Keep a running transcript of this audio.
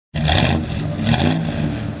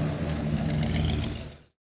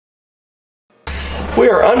We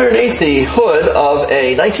are underneath the hood of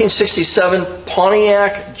a 1967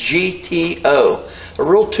 Pontiac GTO, a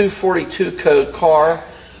real 242 code car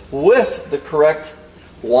with the correct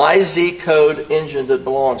YZ code engine that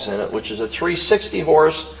belongs in it, which is a 360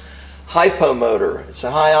 horse hypo motor. It's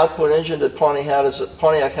a high output engine that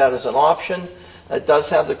Pontiac had as an option. It does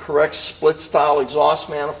have the correct split style exhaust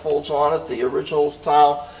manifolds on it, the original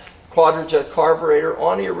style quadrajet carburetor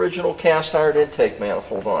on the original cast iron intake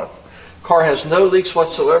manifold on it. Car has no leaks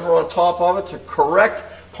whatsoever on top of it. The correct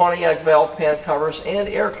Pontiac valve pan covers and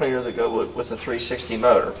air cleaner that go with the 360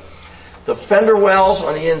 motor. The fender wells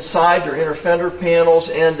on the inside, your inner fender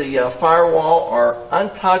panels, and the firewall are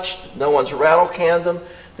untouched. No one's rattle canned them.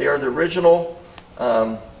 They are the original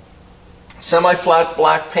semi-flat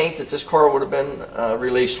black paint that this car would have been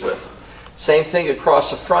released with. Same thing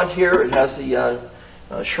across the front here. It has the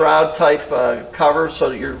shroud type cover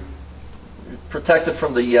so that you're protected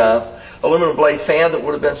from the aluminum blade fan that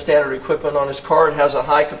would have been standard equipment on this car. It has a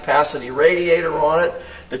high capacity radiator on it,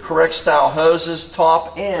 the correct style hoses,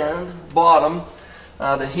 top and bottom.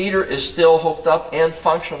 The heater is still hooked up and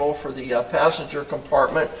functional for the passenger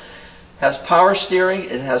compartment. Has power steering,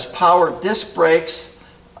 it has power disc brakes.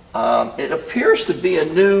 It appears to be a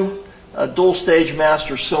new dual stage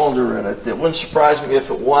master cylinder in it. It wouldn't surprise me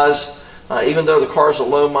if it was, even though the car is a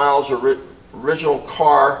low miles original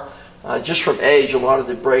car. Just from age, a lot of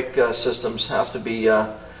the brake systems have to be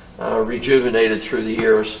rejuvenated through the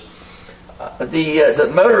years.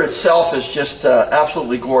 The motor itself is just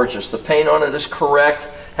absolutely gorgeous. The paint on it is correct,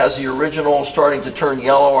 has the original starting to turn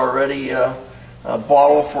yellow already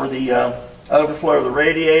bottle for the overflow of the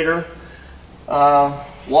radiator.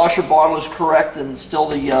 Washer bottle is correct and still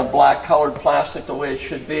the black colored plastic the way it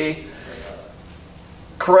should be.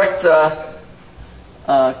 Correct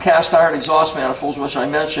cast iron exhaust manifolds, which I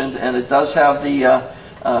mentioned, and it does have the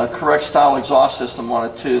correct style exhaust system on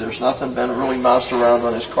it too. There's nothing been really moused around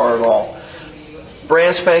on this car at all.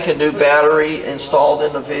 Brand spanking new battery installed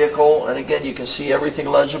in the vehicle, and again you can see everything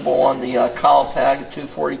legible on the cowl tag, the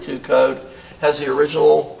 242 code. Has the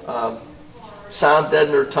original sound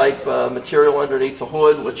deadener type material underneath the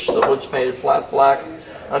hood, which the hood's painted flat black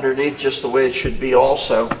underneath just the way it should be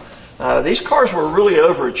also. These cars were really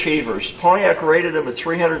overachievers. Pontiac rated them at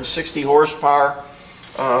 360 horsepower,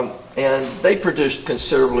 and they produced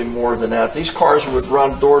considerably more than that. These cars would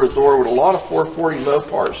run door to door with a lot of 440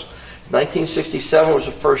 Mopars. 1967 was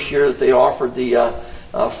the first year that they offered the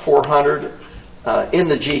 400 in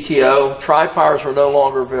the GTO. Tri-powers were no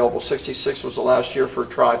longer available. 66 was the last year for a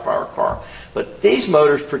tri-power car. But these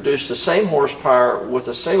motors produced the same horsepower with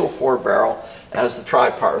a single 4-barrel as the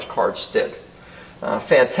tri-powers cars did.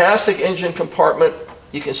 Fantastic engine compartment.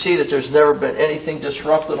 You can see that there's never been anything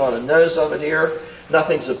disrupted on the nose of it here.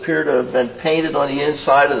 Nothing's appeared to have been painted on the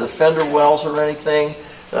inside of the fender wells or anything.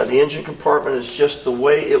 The engine compartment is just the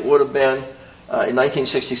way it would have been in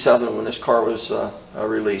 1967 when this car was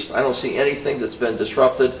released. I don't see anything that's been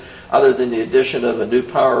disrupted other than the addition of a new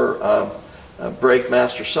power brake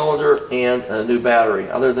master cylinder and a new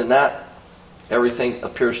battery. Other than that, everything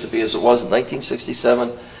appears to be as it was in 1967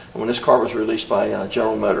 when this car was released by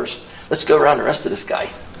General Motors. Let's go around the rest of this guy.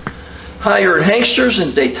 Hi, you're at Hanksters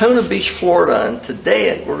in Daytona Beach, Florida, and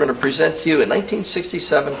today we're going to present to you a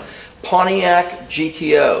 1967 Pontiac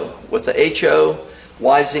GTO with the HO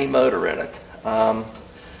YZ motor in it.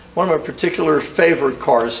 One of my particular favorite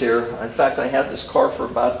cars here. In fact, I had this car for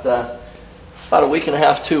about a week and a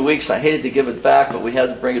half, 2 weeks. I hated to give it back, but we had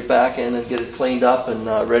to bring it back in and get it cleaned up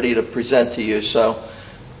and ready to present to you. So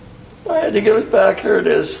I had to give it back. Here it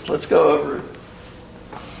is. Let's go over it.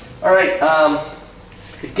 All right.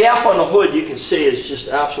 The gap on the hood you can see is just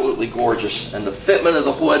absolutely gorgeous, and the fitment of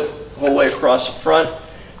the hood the whole way across the front,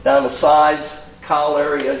 down the sides, cowl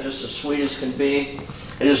area, just as sweet as can be.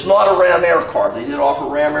 It is not a ram air car. They did offer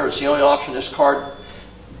ram air. It's the only option this car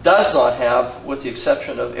does not have, with the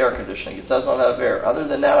exception of air conditioning. It does not have air. Other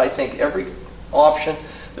than that, I think every option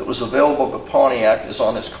that was available with Pontiac is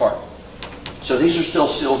on this car. So these are still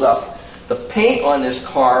sealed up. The paint on this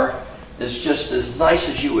car is just as nice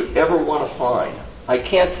as you would ever want to find. I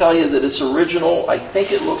can't tell you that it's original. I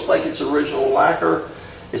think it looks like it's original lacquer.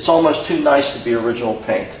 It's almost too nice to be original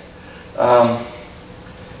paint.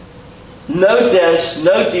 No dents,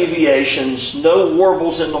 no deviations, no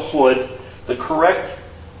warbles in the hood. The correct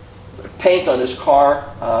paint on this car.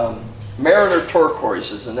 Mariner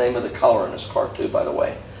Turquoise is the name of the color in this car too, by the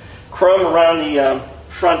way. Chrome around the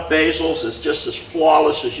front bezels is just as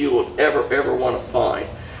flawless as you will ever want to find.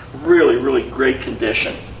 Really, really great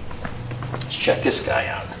condition. Let's check this guy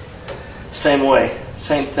out. Same way,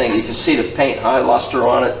 same thing. You can see the paint high luster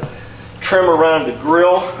on it. Trim around the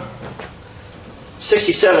grill.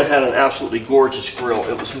 67 had an absolutely gorgeous grill.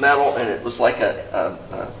 It was metal, and it was like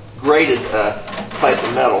a grated type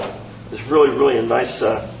of metal. It was really, really a nice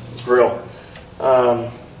grill.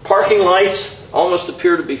 Parking lights almost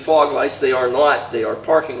appear to be fog lights. They are not. They are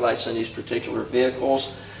parking lights in these particular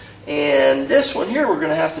vehicles. And this one here we're going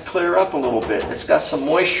to have to clear up a little bit. It's got some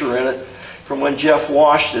moisture in it from when Jeff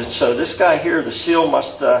washed it. So this guy here, the seal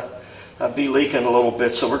must be leaking a little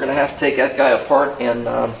bit. So we're going to have to take that guy apart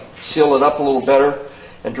and seal it up a little better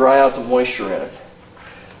and dry out the moisture in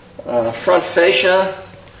it. Front fascia,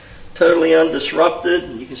 totally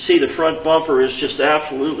undisrupted. You can see the front bumper is just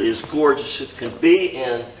absolutely as gorgeous as it can be,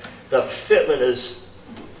 and the fitment is,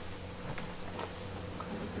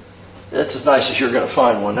 that's as nice as you're going to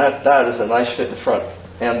find one. That is a nice fitting front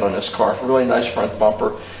end on this car. Really nice front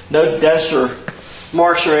bumper. No dents or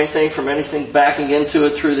marks or anything from anything backing into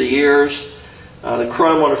it through the years. The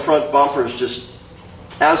chrome on the front bumper is just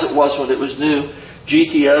as it was when it was new.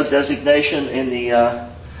 GTO designation in the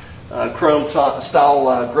chrome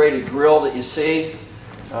style graded grille that you see.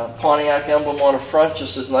 Pontiac emblem on the front,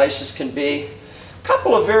 just as nice as can be. A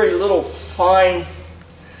couple of very little fine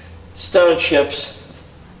stone chips,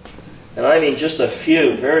 and I mean just a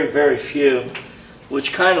few, very, very few,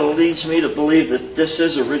 which kind of leads me to believe that this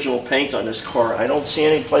is original paint on this car. I don't see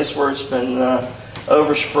any place where it's been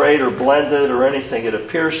oversprayed or blended or anything. It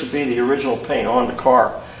appears to be the original paint on the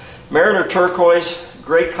car. Mariner turquoise,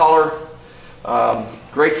 great color,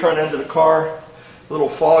 great front end of the car. A little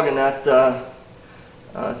fog in that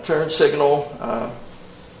turn signal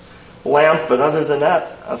lamp, but other than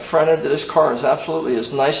that, the front end of this car is absolutely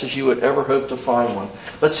as nice as you would ever hope to find one.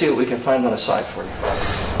 Let's see what we can find on the side for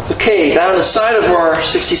you. Okay, down the side of our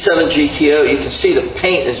 67 GTO, you can see the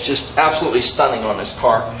paint is just absolutely stunning on this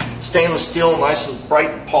car. Stainless steel, nice and bright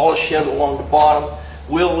and polished yet along the bottom.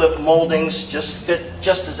 Wheel lip moldings just fit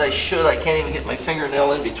just as they should. I can't even get my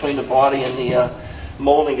fingernail in between the body and the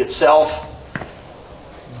molding itself.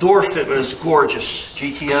 Door fitment is gorgeous.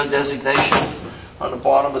 GTO designation on the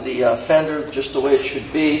bottom of the fender, just the way it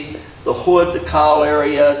should be. The hood, the cowl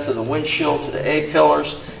area, to the windshield, to the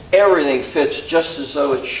A-pillars, everything fits just as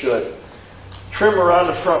though it should. Trim around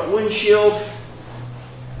the front windshield.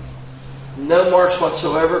 No marks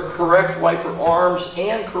whatsoever. Correct wiper arms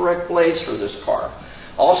and correct blades for this car.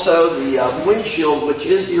 Also, the windshield, which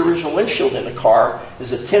is the original windshield in the car,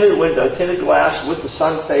 is a tinted window, tinted glass with the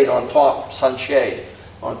sun fade on top, sunshade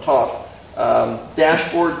on top.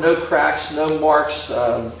 Dashboard, no cracks, no marks,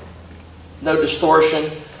 no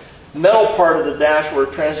distortion. Metal part of the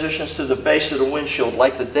dashboard transitions to the base of the windshield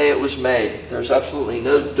like the day it was made. There's absolutely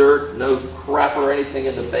no dirt, no crap or anything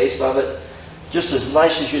in the base of it. Just as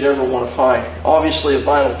nice as you'd ever want to find. Obviously a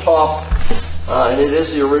vinyl top, and it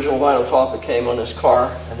is the original vinyl top that came on this car.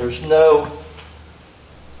 And there's no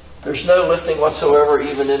lifting whatsoever,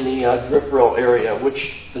 even in the drip rail area,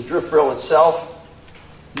 which the drip rail itself,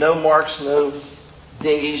 no marks, no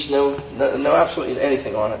dinghies, no absolutely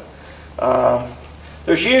anything on it.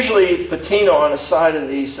 There's usually patina on the side of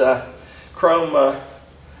these chrome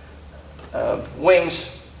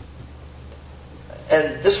wings,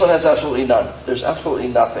 and this one has absolutely none. There's absolutely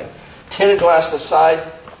nothing. Tinted glass on the side,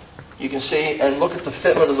 you can see, and look at the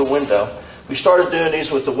fitment of the window. We started doing these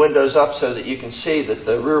with the windows up so that you can see that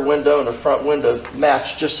the rear window and the front window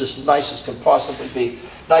match just as nice as can possibly be.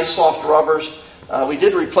 Nice soft rubbers. We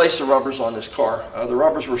did replace the rubbers on this car. The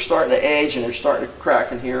rubbers were starting to age and they're starting to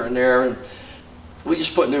crack in here and there, and we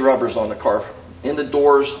just put new rubbers on the car. In the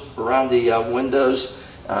doors, around the windows,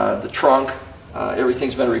 the trunk,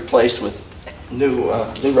 everything's been replaced with new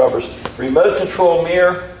rubbers. Remote control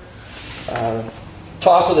mirror,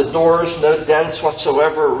 top of the doors, no dents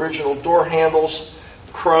whatsoever. Original door handles.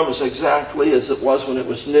 Chrome is exactly as it was when it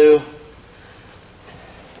was new.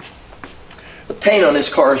 The paint on this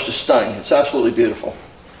car is just stunning. It's absolutely beautiful.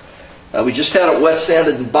 We just had it wet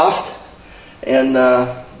sanded and buffed, and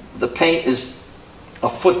the paint is a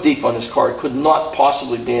foot deep on this car. It could not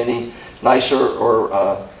possibly be any nicer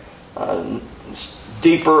or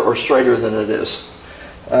deeper or straighter than it is.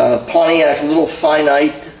 Pontiac little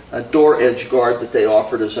finite door edge guard that they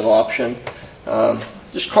offered as an option.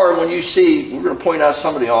 This car, when you see, we're going to point out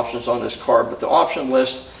some of the options on this car, but the option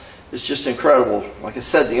list is just incredible. Like I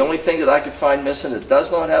said, the only thing that I could find missing, it does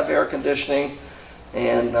not have air conditioning,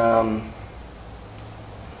 and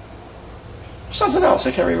something else.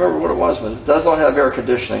 I can't remember what it was, but it does not have air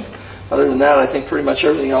conditioning. Other than that, I think pretty much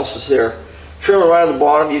everything else is there. Trim around the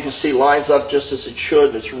bottom, you can see lines up just as it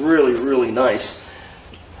should. It's really, really nice.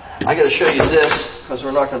 I got to show you this because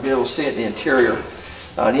we're not going to be able to see it in the interior.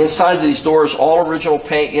 The inside of these doors, all original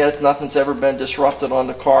paint yet. Nothing's ever been disrupted on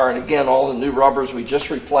the car. And again, all the new rubbers we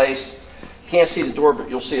just replaced. Can't see the door, but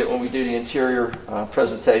you'll see it when we do the interior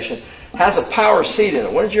presentation. Has a power seat in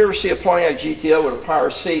it. When did you ever see a Pontiac GTO with a power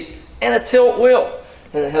seat and a tilt wheel?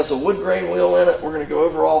 And it has a wood grain wheel in it. We're going to go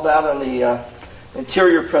over all that on the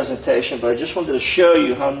interior presentation, but I just wanted to show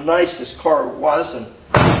you how nice this car was and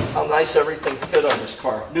how nice everything fit on this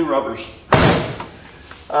car. New rubbers.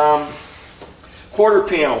 Quarter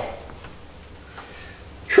panel.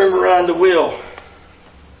 Trim around the wheel.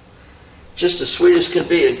 Just as sweet as can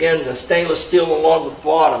be. Again, the stainless steel along the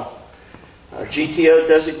bottom. GTO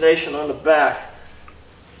designation on the back.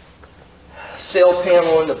 Sail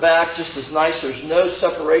panel in the back, just as nice. There's no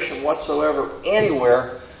separation whatsoever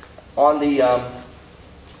anywhere on the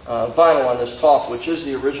vinyl on this top, which is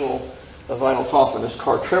the original vinyl top on this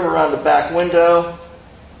car. Trim around the back window.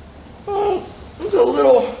 There's a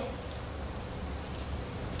little...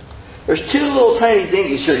 There's two little tiny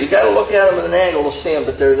dinghies here. You got to look at them at an angle to see them,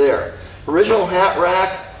 but they're there. Original hat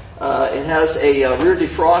rack. It has a rear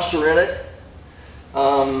defroster in it.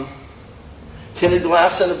 Tinted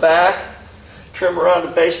glass in the back. Trim around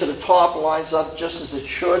the base of the top, lines up just as it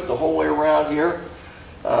should the whole way around here.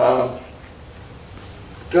 God,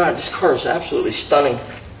 this car is absolutely stunning.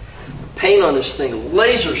 Paint on this thing,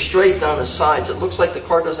 laser straight down the sides. It looks like the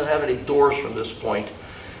car doesn't have any doors from this point.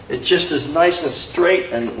 It's just as nice and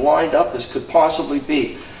straight and lined up as could possibly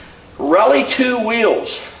be. Rally 2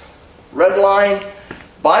 wheels. Red line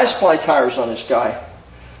bias ply tires on this guy,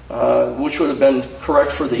 which would have been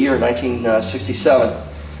correct for the year 1967.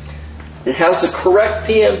 It has the correct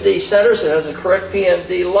PMD centers. It has the correct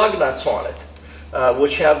PMD lug nuts on it,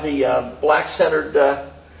 which have the black centered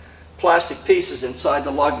plastic pieces inside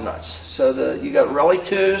the lug nuts. So you got Rally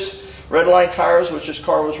 2s, red line tires, which this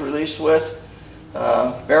car was released with,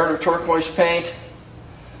 Barrett turquoise paint,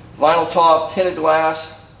 vinyl top, tinted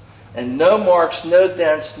glass, and no marks, no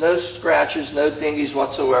dents, no scratches, no dinghies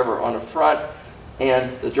whatsoever on the front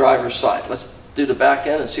and the driver's side. Let's do the back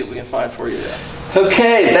end and see what we can find for you there.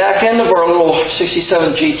 Okay, back end of our little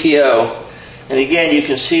 67 GTO. And again, you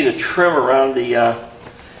can see the trim around the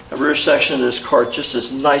rear section of this car, just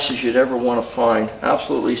as nice as you'd ever want to find.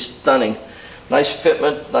 Absolutely stunning. Nice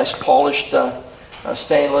fitment, nice polished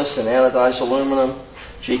stainless and anodized aluminum.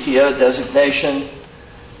 GTO designation.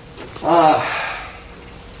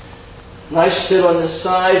 Nice fit on this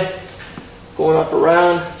side, going up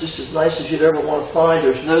around, just as nice as you'd ever want to find.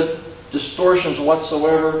 There's no distortions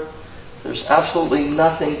whatsoever. There's absolutely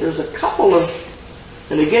nothing. There's a couple of,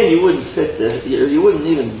 and again, you wouldn't fit the, you wouldn't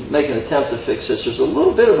even make an attempt to fix this. There's a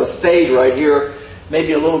little bit of a fade right here,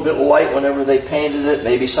 maybe a little bit light whenever they painted it.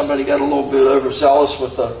 Maybe somebody got a little bit overzealous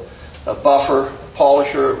with a buffer,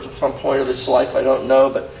 polisher at some point of its life. I don't know,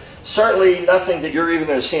 but certainly nothing that you're even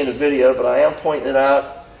going to see in the video, but I am pointing it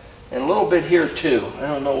out. And a little bit here too. I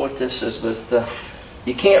don't know what this is, but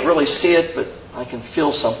you can't really see it, but I can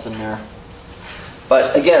feel something there.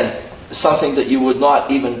 But again, something that you would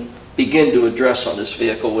not even begin to address on this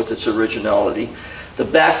vehicle with its originality. The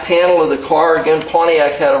back panel of the car, again,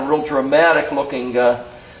 Pontiac had a real dramatic looking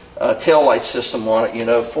taillight system on it, you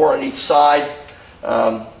know, 4 on each side,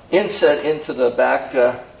 inset into the back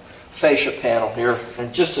fascia panel here,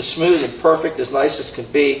 and just as smooth and perfect, as nice as can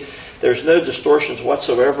be. There's no distortions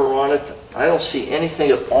whatsoever on it. I don't see anything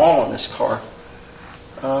at all on this car.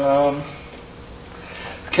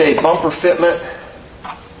 Okay, bumper fitment.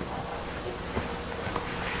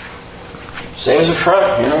 Same as the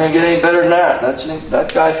front. You're not going to get any better than that.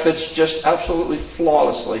 That guy fits just absolutely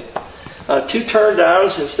flawlessly. 2 turn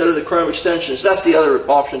downs instead of the chrome extensions. That's the other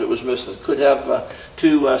option that was missing. Could have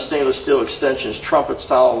 2 stainless steel extensions, trumpet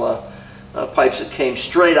style pipes that came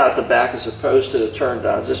straight out the back as opposed to the turn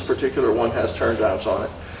downs. This particular one has turn downs on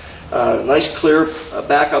it. Nice clear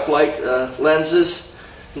backup light lenses.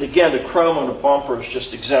 And again, the chrome on the bumper is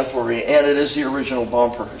just exemplary, and it is the original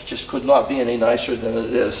bumper. It just could not be any nicer than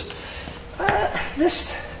it is.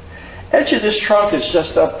 This edge of this trunk is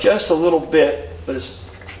just up just a little bit, but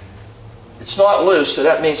it's not loose, so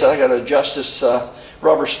that means I got to adjust this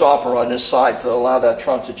rubber stopper on this side to allow that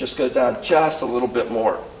trunk to just go down just a little bit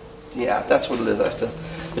more. Yeah, that's what it is. I have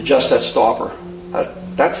to adjust that stopper.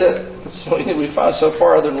 That's it. That's the only thing we found so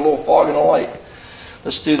far other than a little fog in the light.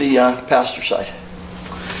 Let's do the passenger side.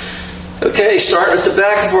 Okay, starting at the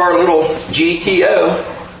back of our little GTO.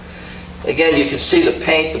 Again, you can see the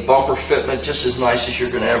paint, the bumper fitment, just as nice as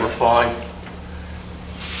you're going to ever find.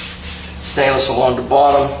 Stainless along the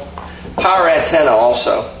bottom. Power antenna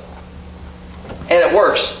also. And it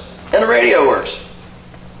works. And the radio works.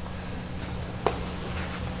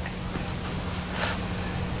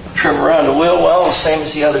 Trim around the wheel well, the same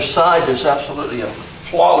as the other side. There's absolutely a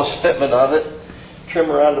flawless fitment of it.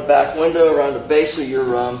 Trim around the back window, around the base of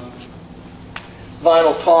your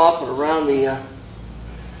vinyl top and around the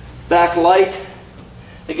back light.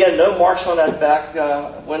 Again, no marks on that back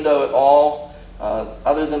window at all,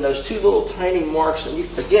 other than those two little tiny marks. And you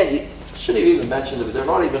shouldn't have even mentioned it, they're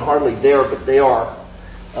not even hardly there, but they are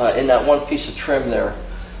in that one piece of trim there.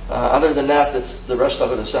 Other than that, the rest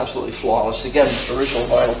of it is absolutely flawless. Again, the original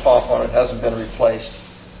vinyl top on it hasn't been replaced.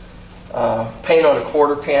 Paint on the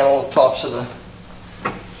quarter panel, tops of the...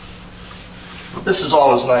 This is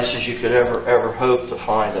all as nice as you could ever hope to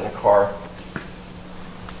find in a car.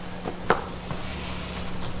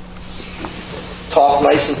 Top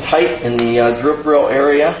nice and tight in the drip rail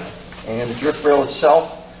area, and the drip rail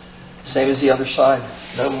itself, same as the other side.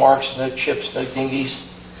 No marks, no chips, no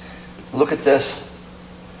dinghies. Look at this.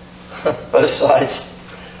 Both sides.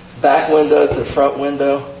 Back window to the front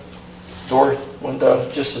window. Door window,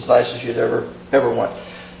 just as nice as you'd ever want.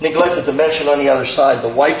 Neglected to mention on the other side, the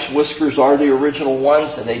wipes, whiskers are the original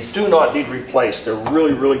ones, and they do not need replaced. They're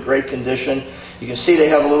really great condition. You can see they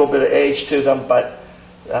have a little bit of age to them, but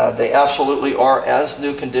they absolutely are as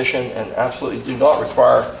new condition and absolutely do not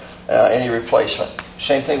require any replacement.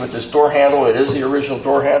 Same thing with this door handle. It is the original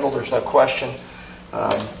door handle, there's no question.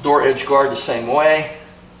 Door edge guard the same way.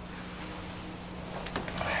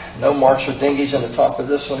 No marks or dinghies on the top of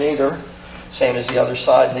this one either. Same as the other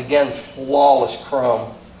side. And again, flawless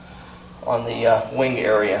chrome on the wing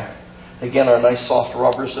area. Again, our nice soft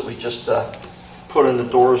rubbers that we just put in the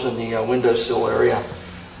doors and the windowsill area.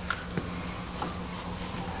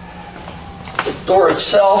 The door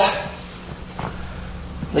itself,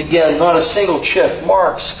 again, not a single chip,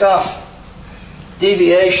 mark, scuff,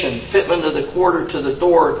 deviation, fitment of the quarter to the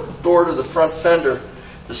door to the front fender,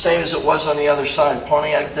 the same as it was on the other side,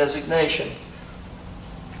 Pontiac designation.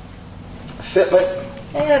 Fitment,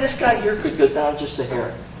 yeah, this guy here could go down just a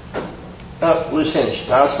hair. Oh, loose hinge,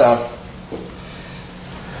 now it's down.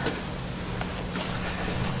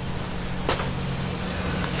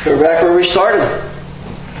 Go back where we started.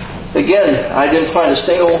 Again, I didn't find a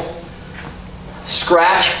single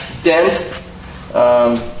scratch, dent,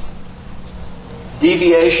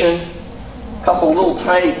 deviation, a couple little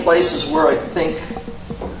tiny places where I think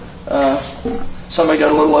somebody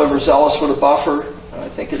got a little overzealous with a buffer. I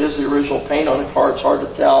think it is the original paint on the car. It's hard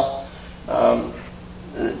to tell.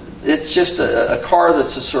 It's just a car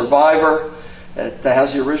that's a survivor. It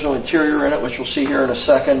has the original interior in it, which we'll see here in a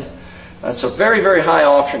second. It's a very high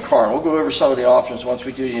option car, and we'll go over some of the options once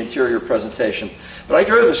we do the interior presentation. But I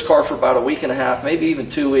drove this car for about a week and a half, maybe even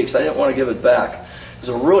 2 weeks. I didn't want to give it back. It's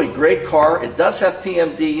a really great car. It does have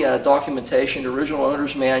PMD documentation, the original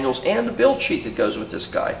owner's manuals, and the build sheet that goes with this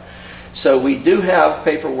guy. So we do have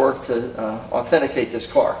paperwork to authenticate this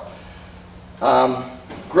car.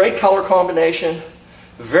 Great color combination,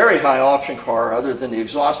 very high option car other than the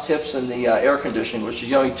exhaust tips and the air conditioning, which is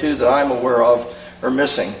the only two that I'm aware of are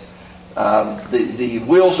missing. The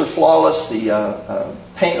wheels are flawless. The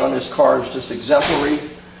paint on this car is just exemplary.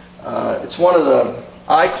 It's one of the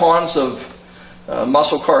icons of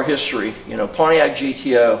muscle car history. You know, Pontiac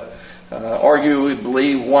GTO,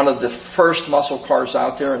 arguably one of the first muscle cars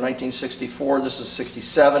out there in 1964. This is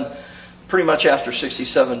 67. Pretty much after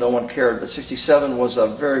 67, no one cared, but 67 was a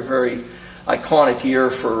very iconic year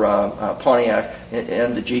for Pontiac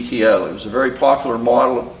and the GTO. It was a very popular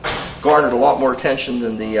model. Garnered a lot more attention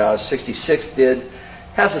than the 66 did.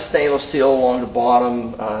 Has a stainless steel along the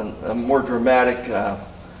bottom, a more dramatic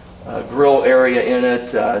grille area in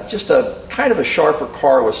it. Just a kind of a sharper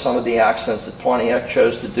car with some of the accents that Pontiac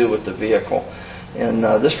chose to do with the vehicle. And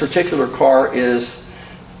this particular car is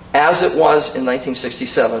as it was in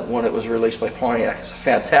 1967 when it was released by Pontiac. It's a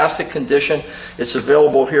fantastic condition. It's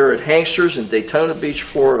available here at Hanksters in Daytona Beach,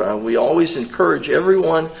 Florida. We always encourage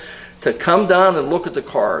everyone to come down and look at the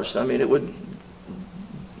cars. I mean, it would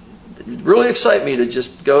really excite me to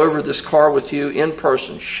just go over this car with you in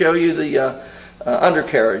person, show you the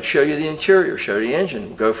undercarriage, show you the interior, show you the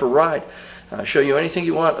engine, go for a ride, show you anything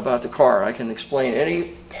you want about the car. I can explain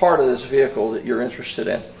any part of this vehicle that you're interested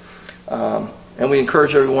in. And we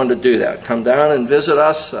encourage everyone to do that. Come down and visit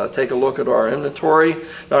us, take a look at our inventory,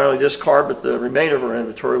 not only this car, but the remainder of our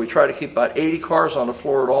inventory. We try to keep about 80 cars on the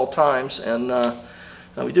floor at all times, and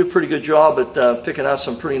we do a pretty good job at picking out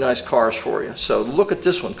some pretty nice cars for you. So look at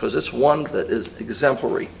this one, because it's one that is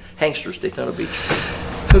exemplary. Hanksters, Daytona Beach.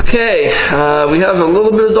 Okay, we have a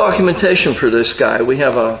little bit of documentation for this guy. We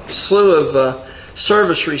have a slew of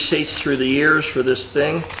service receipts through the years for this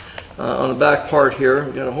thing. On the back part here,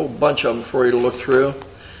 we've got a whole bunch of them for you to look through.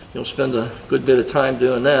 You'll spend a good bit of time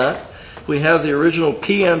doing that. We have the original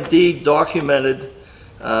PMD documented,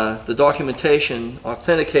 the documentation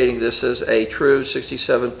authenticating this as a true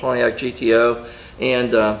 67 Pontiac GTO,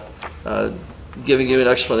 and giving you an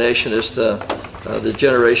explanation as to the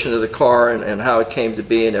generation of the car and how it came to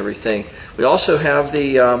be and everything. We also have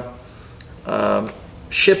the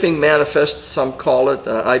shipping manifest, some call it,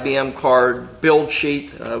 IBM card, build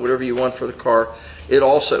sheet, whatever you want for the car. It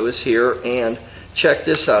also is here. And check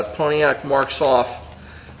this out. Pontiac marks off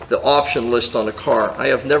the option list on the car. I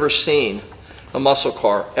have never seen a muscle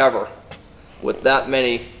car ever with that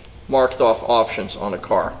many marked off options on a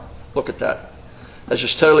car. Look at that. That's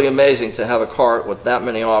just totally amazing to have a car with that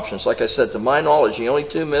many options. Like I said, to my knowledge, the only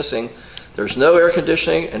two missing, there's no air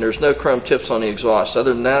conditioning and there's no chrome tips on the exhaust.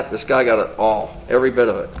 Other than that, this guy got it all, every bit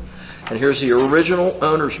of it. And here's the original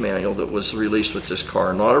owner's manual that was released with this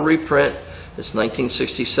car. Not a reprint. It's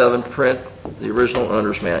 1967 print, the original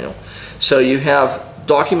owner's manual. So you have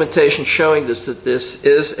documentation showing this, that this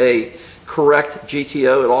is a correct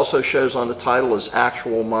GTO. It also shows on the title as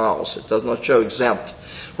actual miles. It does not show exempt.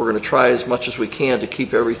 We're going to try as much as we can to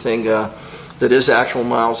keep everything that is actual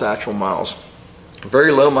miles, actual miles.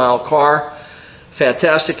 Very low mile car,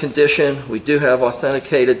 fantastic condition. We do have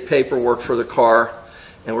authenticated paperwork for the car,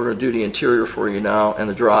 and we're going to do the interior for you now and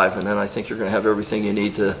the drive, and then I think you're going to have everything you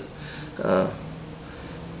need to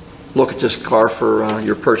look at this car for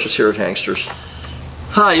your purchase here at Hangsters.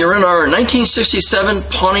 Hi, you're in our 1967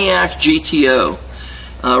 Pontiac GTO.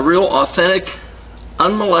 Real authentic,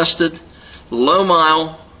 unmolested, low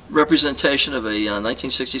mile representation of a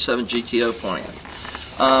 1967 GTO Pontiac.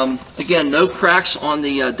 Again, no cracks on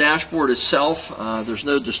the dashboard itself. There's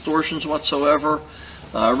no distortions whatsoever.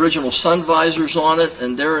 Original sun visors on it,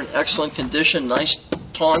 and they're in excellent condition. Nice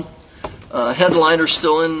taunt headliner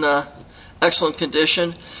still in excellent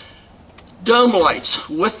condition. Dome lights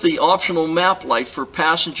with the optional map light for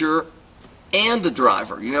passenger and the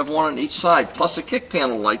driver. You have one on each side, plus a kick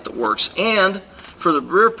panel light that works, and for the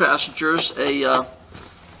rear passengers, a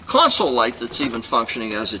console light that's even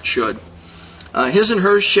functioning as it should. His and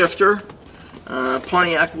hers shifter,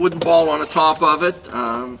 Pontiac wooden ball on the top of it.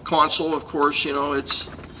 Console, of course, you know, it's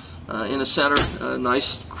in the center.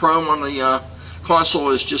 Nice chrome on the console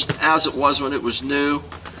is just as it was when it was new.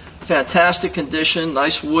 Fantastic condition.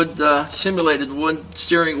 Nice wood, simulated wood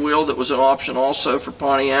steering wheel that was an option also for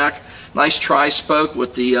Pontiac. Nice tri-spoke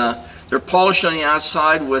with the, they're polished on the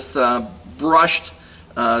outside with brushed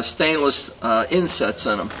stainless insets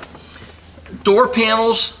in them. Door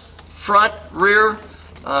panels, front, rear,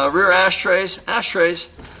 rear ashtrays,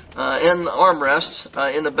 and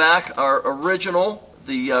armrests in the back are original.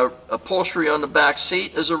 The upholstery on the back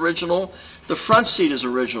seat is original. The front seat is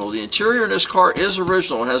original. The interior in this car is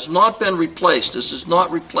original. It has not been replaced. This is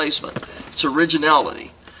not replacement. It's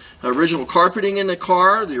originality. Original carpeting in the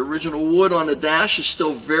car. The original wood on the dash is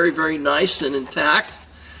still very, very nice and intact.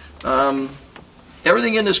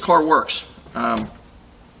 Everything in this car works. I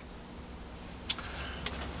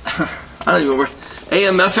don't even know where.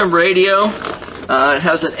 AM/FM radio. It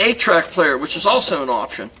has an 8-track player, which is also an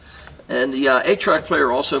option. And the 8-track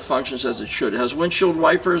player also functions as it should. It has windshield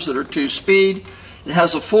wipers that are 2-speed. It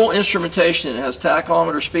has a full instrumentation. It has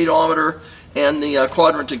tachometer, speedometer, and the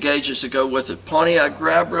quadrant of gauges that go with it. Pontiac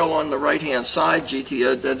grab rail on the right-hand side,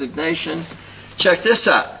 GTO designation. Check this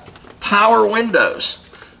out. Power windows.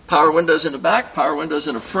 Power windows in the back, power windows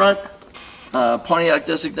in the front. Pontiac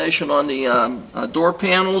designation on the door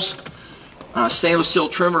panels. Stainless steel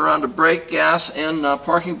trim around the brake, gas, and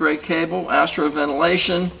parking brake cable. Astro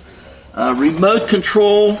ventilation. Remote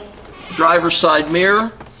control driver's side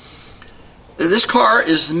mirror. This car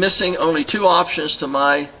is missing only 2 options to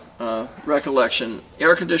my recollection: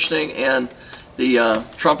 air conditioning and the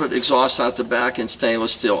trumpet exhaust out the back in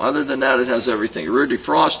stainless steel. Other than that, it has everything: rear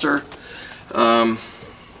defroster,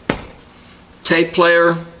 tape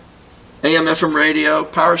player, AM/FM radio,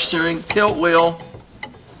 power steering, tilt wheel.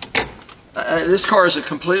 This car is a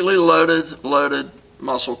completely loaded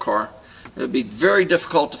muscle car. It would be very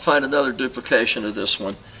difficult to find another duplication of this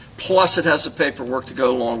one. Plus, it has the paperwork to go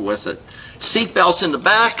along with it. Seat belts in the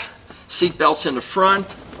back, seat belts in the front.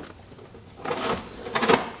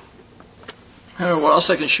 I don't know what else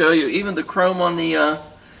I can show you. Even the chrome on the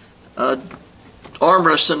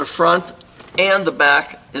armrest in the front and the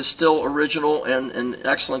back is still original and in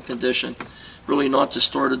excellent condition. Really not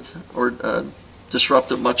distorted or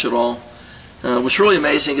disrupted much at all. What's really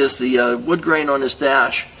amazing is the wood grain on this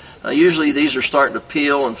dash. Usually these are starting to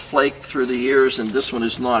peel and flake through the years, and this one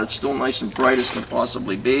is not. It's still nice and bright as can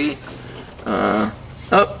possibly be.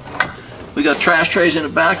 We got trash trays in the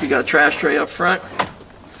back. We got a trash tray up front.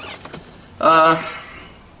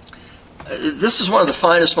 This is one of the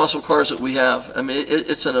finest muscle cars that we have. I mean,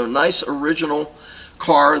 it's a nice original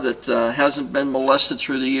car that hasn't been molested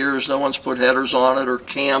through the years. No one's put headers on it or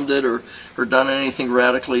cammed it or done anything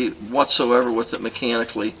radically whatsoever with it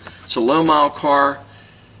mechanically. It's a low-mile car.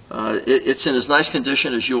 It's in as nice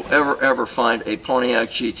condition as you'll ever find a Pontiac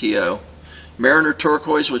GTO. Mariner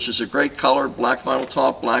turquoise, which is a great color, black vinyl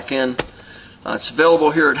top, black end. It's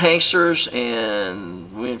available here at Hankster's,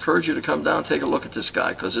 and we encourage you to come down and take a look at this guy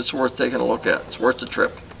because it's worth taking a look at. It's worth the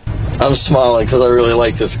trip. I'm smiling because I really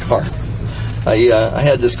like this car. I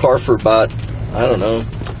had this car for about, I don't know,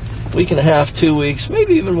 a week and a half, 2 weeks,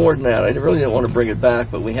 maybe even more than that. I really didn't want to bring it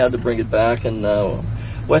back, but we had to bring it back and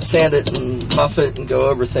wet sand it and buff it and go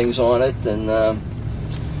over things on it and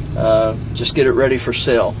just get it ready for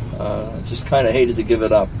sale. Just kind of hated to give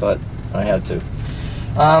it up, but I had to.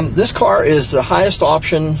 This car is the highest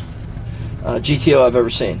option GTO I've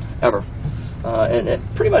ever seen, ever. And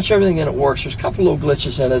pretty much everything in it works. There's a couple little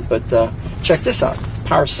glitches in it, but check this out.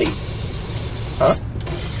 Power seat. Huh?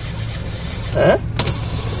 Huh?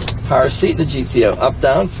 Power seat, the GTO. Up,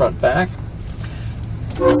 down, front, back.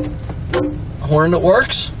 Horn that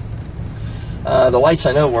works. The lights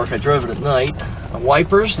I know work. I drove it at night.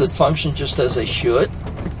 Wipers that function just as they should.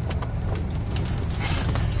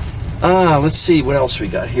 Let's see what else we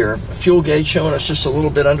got here. A fuel gauge showing us just a little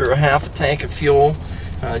bit under a half a tank of fuel.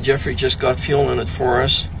 Jeffrey just got fuel in it for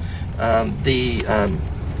us. The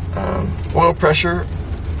oil pressure,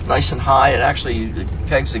 nice and high. It actually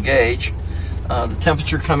pegs the gauge. The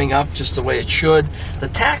temperature coming up just the way it should. The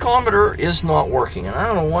tachometer is not working, and I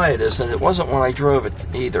don't know why it isn't. It wasn't when I drove it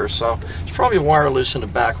either, so it's probably a wire loose in the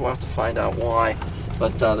back. We'll have to find out why.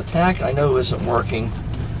 But the tach I know isn't working.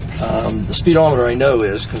 The speedometer I know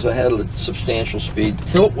is, because I had a substantial speed.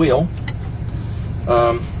 Tilt wheel.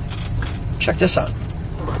 Check this out.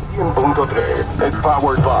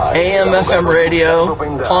 AM, FM radio,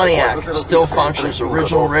 Pontiac, still functions,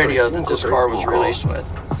 original radio that this car was released with.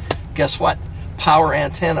 Guess what? Power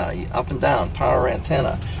antenna, up and down, power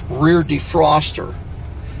antenna. Rear defroster.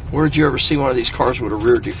 Where did you ever see one of these cars with a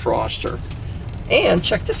rear defroster? And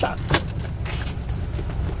check this out.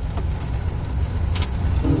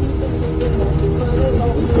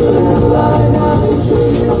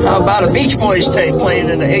 How about a Beach Boys tape playing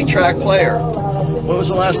in the 8-track player? When was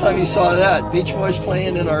the last time you saw that? Beach Boys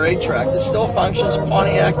playing in our 8-track. It still functions.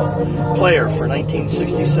 Pontiac player for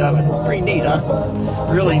 1967. Pretty neat, huh?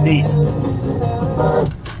 Really neat.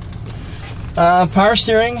 Power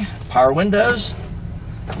steering, power windows.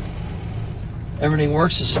 Everything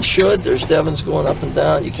works as it should. There's Devon's going up and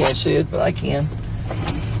down. You can't see it, but I can.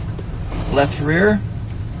 Left rear,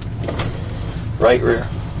 right rear.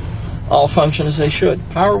 All function as they should.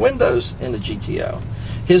 Power windows in the GTO.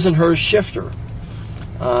 His and hers shifter.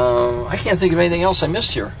 I can't think of anything else I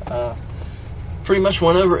missed here. Pretty much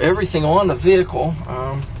went over everything on the vehicle.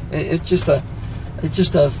 It's just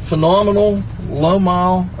a phenomenal low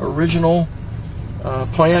mile original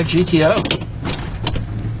Pontiac GTO.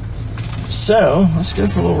 So let's go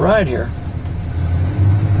for a little ride here.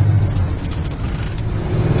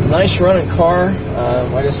 Nice running car.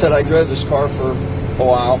 Like I said, I drove this car for a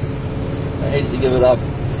while. I hated to give it up.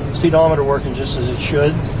 Speedometer working just as it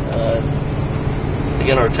should.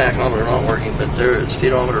 Again, our tachometer not working, but the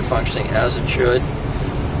speedometer functioning as it should.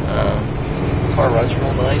 Car runs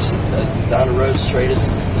real nice. Down the road straight as it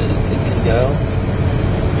can go.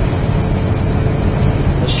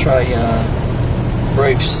 Let's try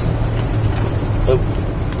brakes. Oh,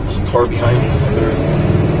 there's a car behind me.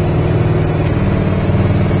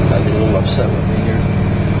 I'd be a little upset with me here.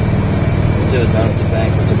 We'll do it down at the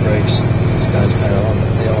bank with the brakes. This guy's kind of on the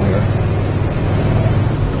tail here.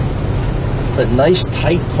 But nice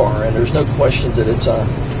tight car, and there's no question that it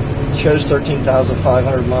shows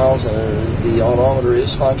 13,500 miles, and the odometer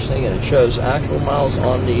is functioning, and it shows actual miles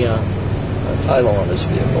on the title on this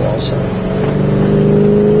vehicle also.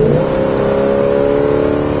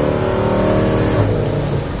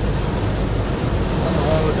 Nothing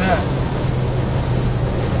wrong with that.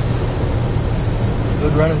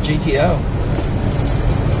 Good running GTO.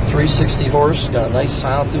 360 horse, got a nice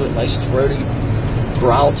sound to it, nice throaty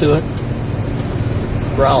growl to it.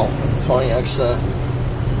 Growl, Pontiac's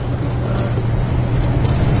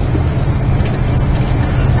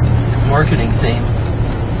marketing theme.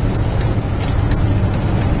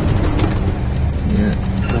 Yeah,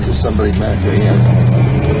 this is somebody back here. Yeah.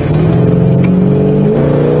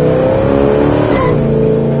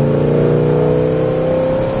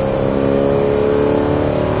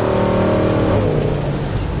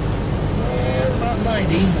 About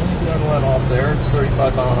 90. I think we got a lot off there. It's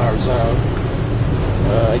 35 mile an hour zone.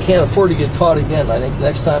 I can't afford to get caught again. I think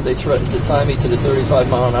next time they threaten to tie me to the 35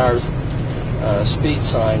 mile an hour speed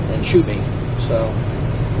sign and shoot me. So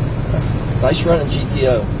nice running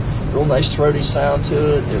GTO. Real nice throaty sound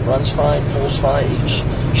to it. It runs fine, pulls fine. Each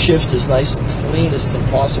shift is nice and clean as can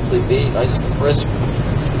possibly be, nice and crisp.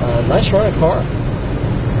 Nice running car.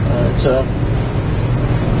 It's the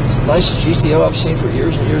nicest GTO I've seen for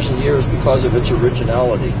years and years and years because of its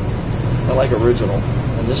originality. I like original.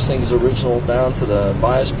 And this thing's original down to the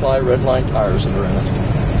bias ply red line tires that are in it.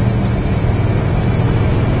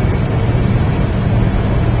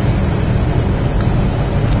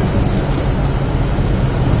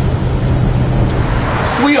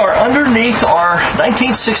 We are underneath our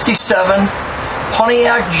 1967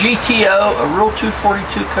 Pontiac GTO, a real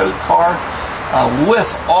 242 code car,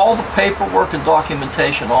 with all the paperwork and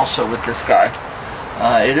documentation also with this guy.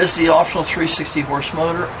 It is the optional 360 horse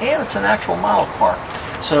motor, and it's an actual mile car.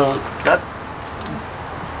 So that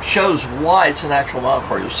shows why it's an actual mile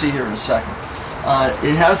car. You'll see here in a second.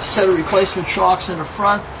 It has a set of replacement shocks in the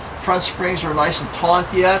front. Front springs are nice and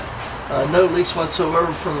taut yet. No leaks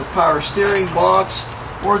whatsoever from the power steering box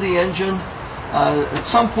or the engine. At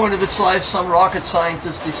some point of its life, some rocket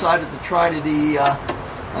scientists decided to try to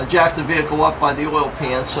jack the vehicle up by the oil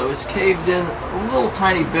pan, so it's caved in a little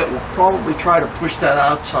tiny bit. We'll probably try to push that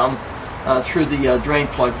out some through the drain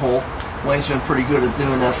plug hole. Wayne's been pretty good at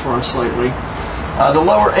doing that for us lately. The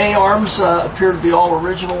lower A-arms appear to be all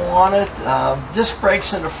original on it. Disc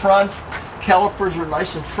brakes in the front. Calipers are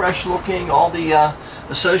nice and fresh looking. All the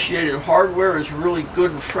associated hardware is really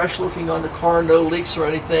good and fresh looking on the car. No leaks or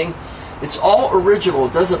anything. It's all original.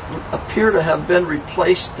 It doesn't appear to have been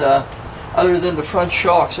replaced other than the front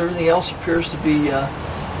shocks. Everything else appears to be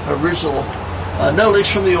original. No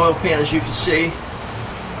leaks from the oil pan, as you can see.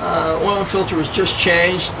 Oil filter was just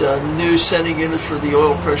changed. New sending unit for the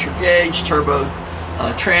oil pressure gauge. Turbo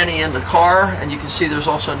tranny in the car, and you can see there's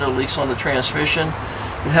also no leaks on the transmission.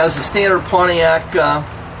 It has a standard Pontiac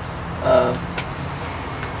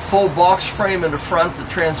full box frame in the front that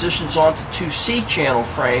transitions onto two C-channel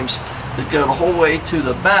frames that go the whole way to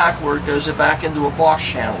the back, where it goes back into a box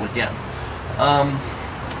channel again.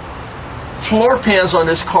 Floor pans on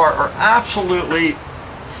this car are absolutely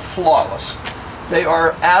flawless. They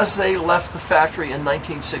are as they left the factory in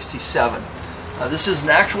 1967. This is an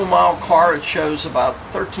actual mile car. It shows about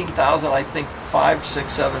 13,000, I think 5,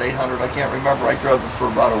 6, 7, 800. I can't remember. I drove it for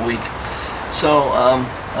about a week. So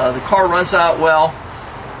the car runs out well.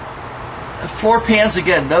 Floor pans,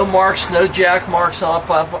 again, no marks, no jack marks up,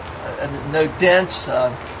 no dents,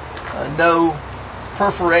 no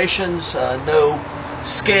perforations, no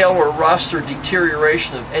scale or rust or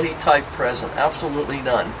deterioration of any type present. Absolutely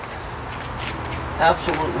none.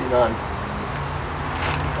 Absolutely none.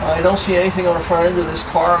 I don't see anything on the front end of this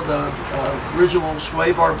car. The original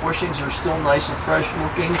sway bar bushings are still nice and fresh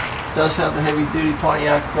looking. It does have the heavy duty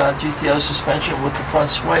Pontiac GTO suspension with the front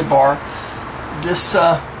sway bar. This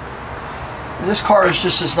car is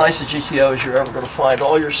just as nice a GTO as you're ever going to find.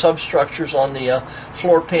 All your substructures on the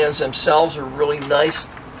floor pans themselves are really nice.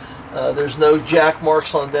 There's no jack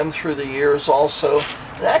marks on them through the years also.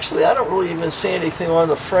 And actually, I don't really even see anything on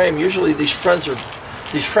the frame. Usually these frames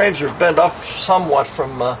are bent up somewhat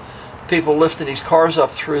from people lifting these cars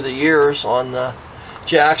up through the years on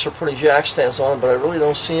jacks or putting jack stands on, but I really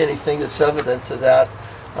don't see anything that's evident to that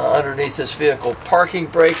underneath this vehicle. Parking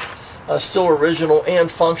brake, still original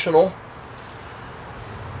and functional.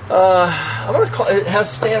 It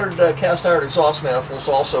has standard cast iron exhaust manifolds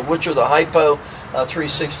also, which are the Hypo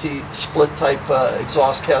 360 split type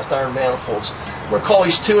exhaust cast iron manifolds. I'm going to call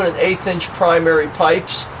these 2 1/8 inch primary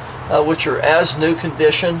pipes, which are as new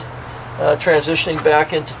condition, transitioning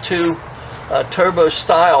back into 2 turbo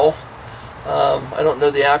style. I don't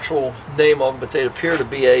know the actual name of them, but they appear to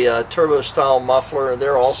be a turbo style muffler, and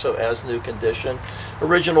they're also as new condition.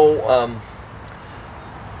 Original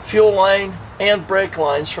fuel line and brake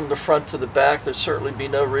lines from the front to the back. There'd certainly be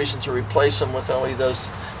no reason to replace them with only those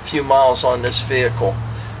few miles on this vehicle.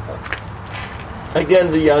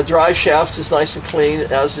 Again, the drive shaft is nice and clean,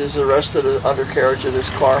 as is the rest of the undercarriage of this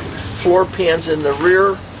car. Floor pans in the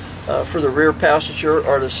rear for the rear passenger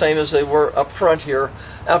are the same as they were up front here,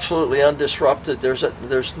 absolutely undisrupted.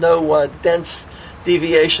 There's no dense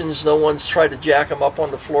deviations. No one's tried to jack them up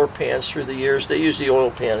on the floor pans through the years. They use the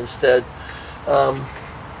oil pan instead.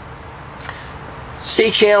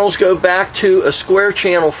 C-channels go back to a square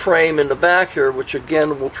channel frame in the back here, which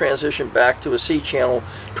again will transition back to a C-channel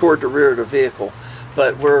toward the rear of the vehicle.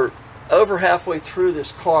 But we're over halfway through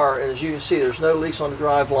this car, and as you can see, there's no leaks on the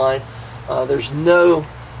drive line. There's no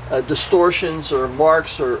distortions or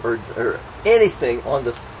marks or anything on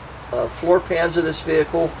the floor pans of this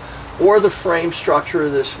vehicle or the frame structure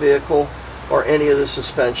of this vehicle or any of the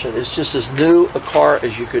suspension. It's just as new a car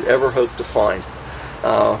as you could ever hope to find.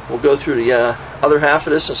 We'll go through the other half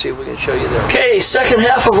of this and see if we can show you there. Okay, second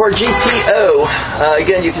half of our GTO.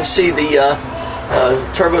 Again, you can see the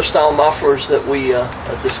turbo style mufflers that we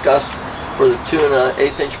discussed, where the 2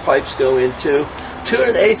 1/8 inch pipes go into. 2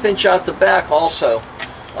 1/8 inch out the back also.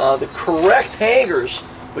 The correct hangers,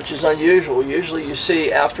 which is unusual. Usually you see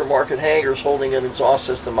aftermarket hangers holding an exhaust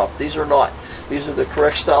system up. These are not. These are the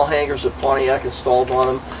correct style hangers that Pontiac installed on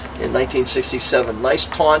them in 1967. Nice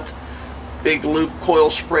taunt, big loop coil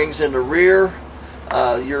springs in the rear.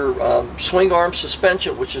 Your swing arm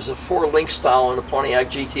suspension, which is a 4-link style in the Pontiac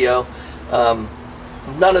GTO.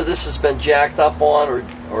 None of this has been jacked up on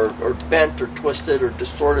or bent or twisted or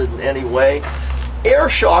distorted in any way. Air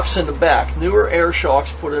shocks in the back, newer air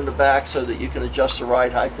shocks put in the back so that you can adjust the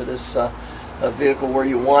ride height to this vehicle where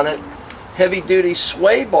you want it. Heavy duty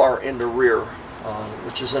sway bar in the rear,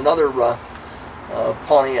 which is another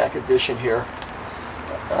Pontiac addition here.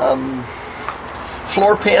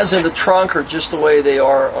 Floor pans in the trunk are just the way they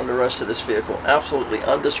are on the rest of this vehicle. Absolutely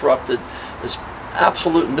undisrupted, as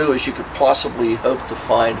absolute new as you could possibly hope to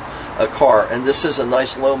find a car. And this is a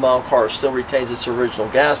nice low mount car. It still retains its original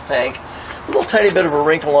gas tank. A little tiny bit of a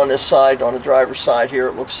wrinkle on this side, on the driver's side here.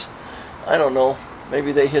 It looks, I don't know,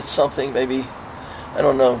 maybe they hit something, maybe, I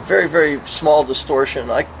don't know, very, very small distortion.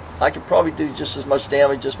 I could probably do just as much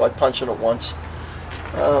damage just by punching it once.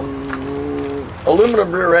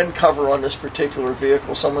 Aluminum rear end cover on this particular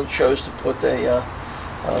vehicle. Someone chose to put a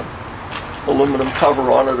aluminum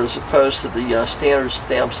cover on it as opposed to the standard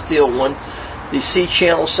stamped steel one. The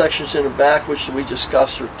C-channel sections in the back, which we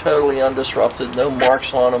discussed, are totally undisrupted, no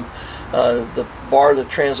marks on them. The bar that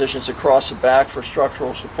transitions across the back for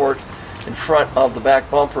structural support in front of the back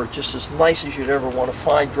bumper, just as nice as you'd ever want to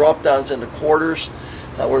find. Drop downs into quarters,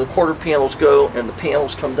 where the quarter panels go and the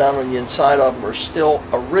panels come down on the inside of them, are still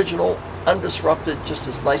original, undisrupted, just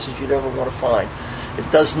as nice as you'd ever want to find. It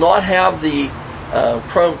does not have the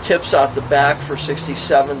chrome tips out the back for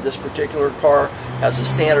 67. This particular car has a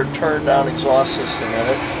standard turn down exhaust system in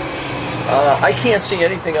it. I can't see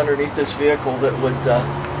anything underneath this vehicle that would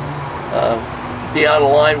be out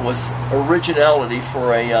of line with originality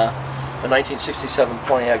for a 1967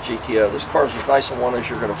 Pontiac GTO. This car is as nice a one as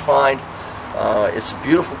you're going to find. It's a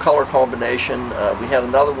beautiful color combination. We had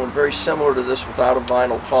another one very similar to this without a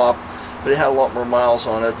vinyl top, but it had a lot more miles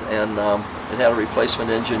on it, and it had a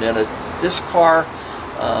replacement engine in it. This car,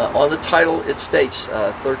 on the title, it states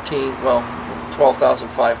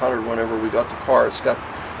 12,500 whenever we got the car. It's got,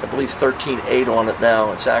 I believe, 13.8 on it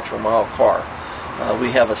now. It's an actual mile car.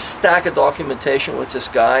 We have a stack of documentation with this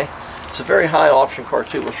guy. It's a very high option car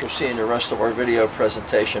too, which we'll see in the rest of our video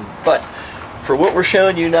presentation. But for what we're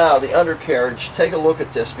showing you now, the undercarriage, take a look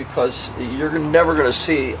at this, because you're never going to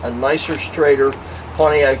see a nicer, straighter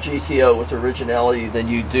Pontiac GTO with originality than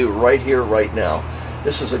you do right here, right now.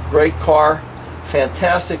 This is a great car,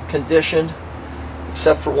 fantastic condition,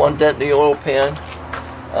 except for one dent in the oil pan.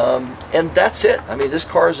 And that's it. I mean, this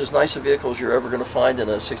car is as nice a vehicle as you're ever going to find in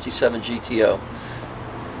a 67 GTO.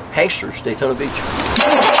 Hanksters, Daytona Beach.